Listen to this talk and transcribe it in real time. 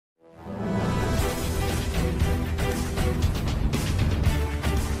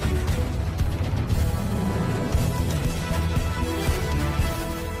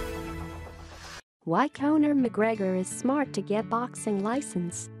Why Conor McGregor is smart to get boxing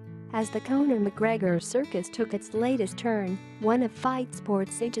license. As the Conor McGregor circus took its latest turn, one of fight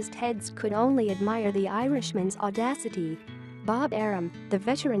sports' ageist heads could only admire the Irishman's audacity. Bob Arum, the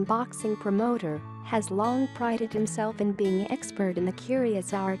veteran boxing promoter, has long prided himself in being expert in the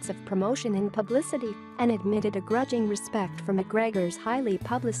curious arts of promotion and publicity, and admitted a grudging respect for McGregor's highly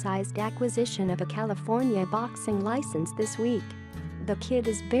publicized acquisition of a California boxing license this week. "The kid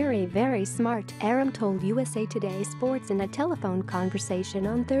is very smart," Arum told USA Today Sports in a telephone conversation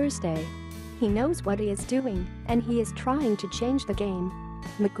on Thursday. "He knows what he is doing, and he is trying to change the game."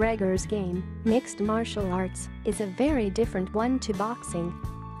 McGregor's game, mixed martial arts, is a very different one to boxing.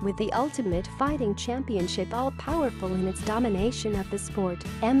 With the Ultimate Fighting Championship all-powerful in its domination of the sport,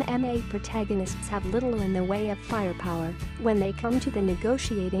 MMA protagonists have little in the way of firepower when they come to the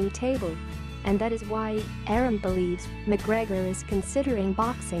negotiating table. And that is why, Arum believes, McGregor is considering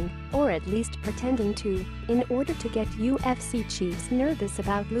boxing, or at least pretending to, in order to get UFC chiefs nervous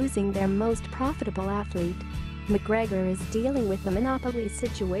about losing their most profitable athlete. McGregor is dealing with a monopoly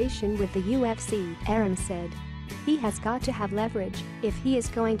situation with the UFC, Arum said. "He has got to have leverage if he is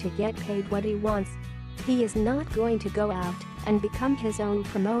going to get paid what he wants. He is not going to go out and become his own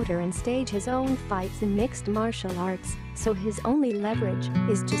promoter and stage his own fights in mixed martial arts, so his only leverage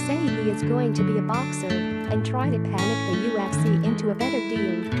is to say he is going to be a boxer and try to panic the UFC into a better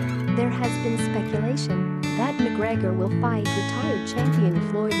deal." There has been speculation that McGregor will fight retired champion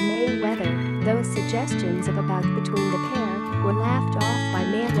Floyd Mayweather, though suggestions of a bout between the pair were laughed off by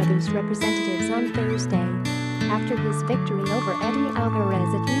Mayweather's representatives on Thursday. After his victory over Eddie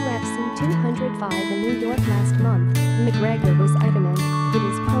Alvarez at UFC 205 in New York last month, McGregor was adamant that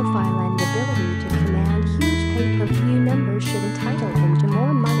his profile and ability to command huge pay-per-view numbers should entitle him to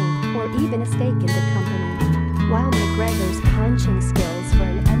more money or even a stake in the company. While McGregor's punching skills for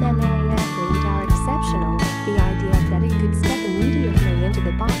an MMA athlete are exceptional, the idea that he could step immediately into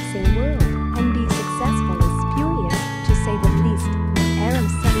the boxing world and be successful is spurious, to say the least. Arum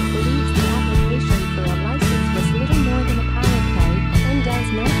said he believes the application for a license was little more than a power play and does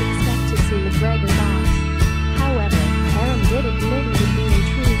not expect to see McGregor box. However, Arum did admit he would be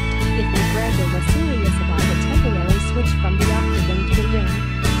intrigued if McGregor was serious about a temporary switch from the octagon to the ring.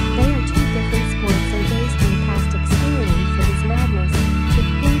 "They are two different sports, and based on past experience it is madness to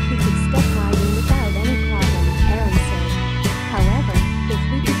think he could step right in without any problem," Arum said. "However, if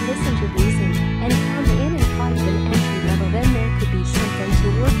we could listen to reason and come in and fight at an entry level, then there could be something to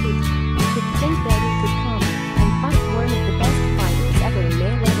work with. To think that he could come and fight one of the best fighters ever in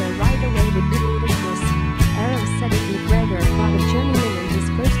Mayweather right away would be ludicrous." Arum said if McGregor fought a journeyman in his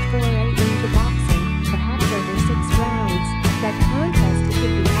first foray into boxing, perhaps over 6 rounds, that contest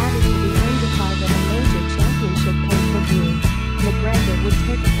could be added to the undercard of a major championship pay-per-view. McGregor would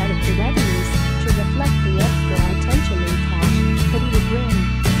take a cut of the revenues to reflect the extra attention in cash, but he would win.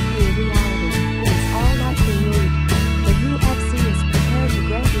 In reality, it is all likely mood. The UFC is prepared to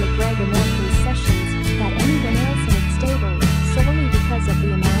grant McGregor more concessions than anyone else in its stable, solely because of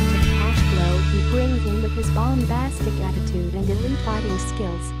the amount of cash flow he brings in with his bombastic attitude and elite fighting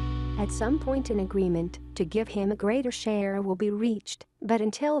skills. At some point an agreement to give him a greater share will be reached, but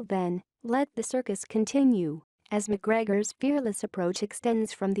until then, let the circus continue, as McGregor's fearless approach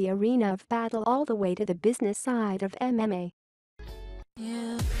extends from the arena of battle all the way to the business side of MMA.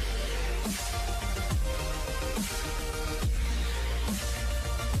 Yeah.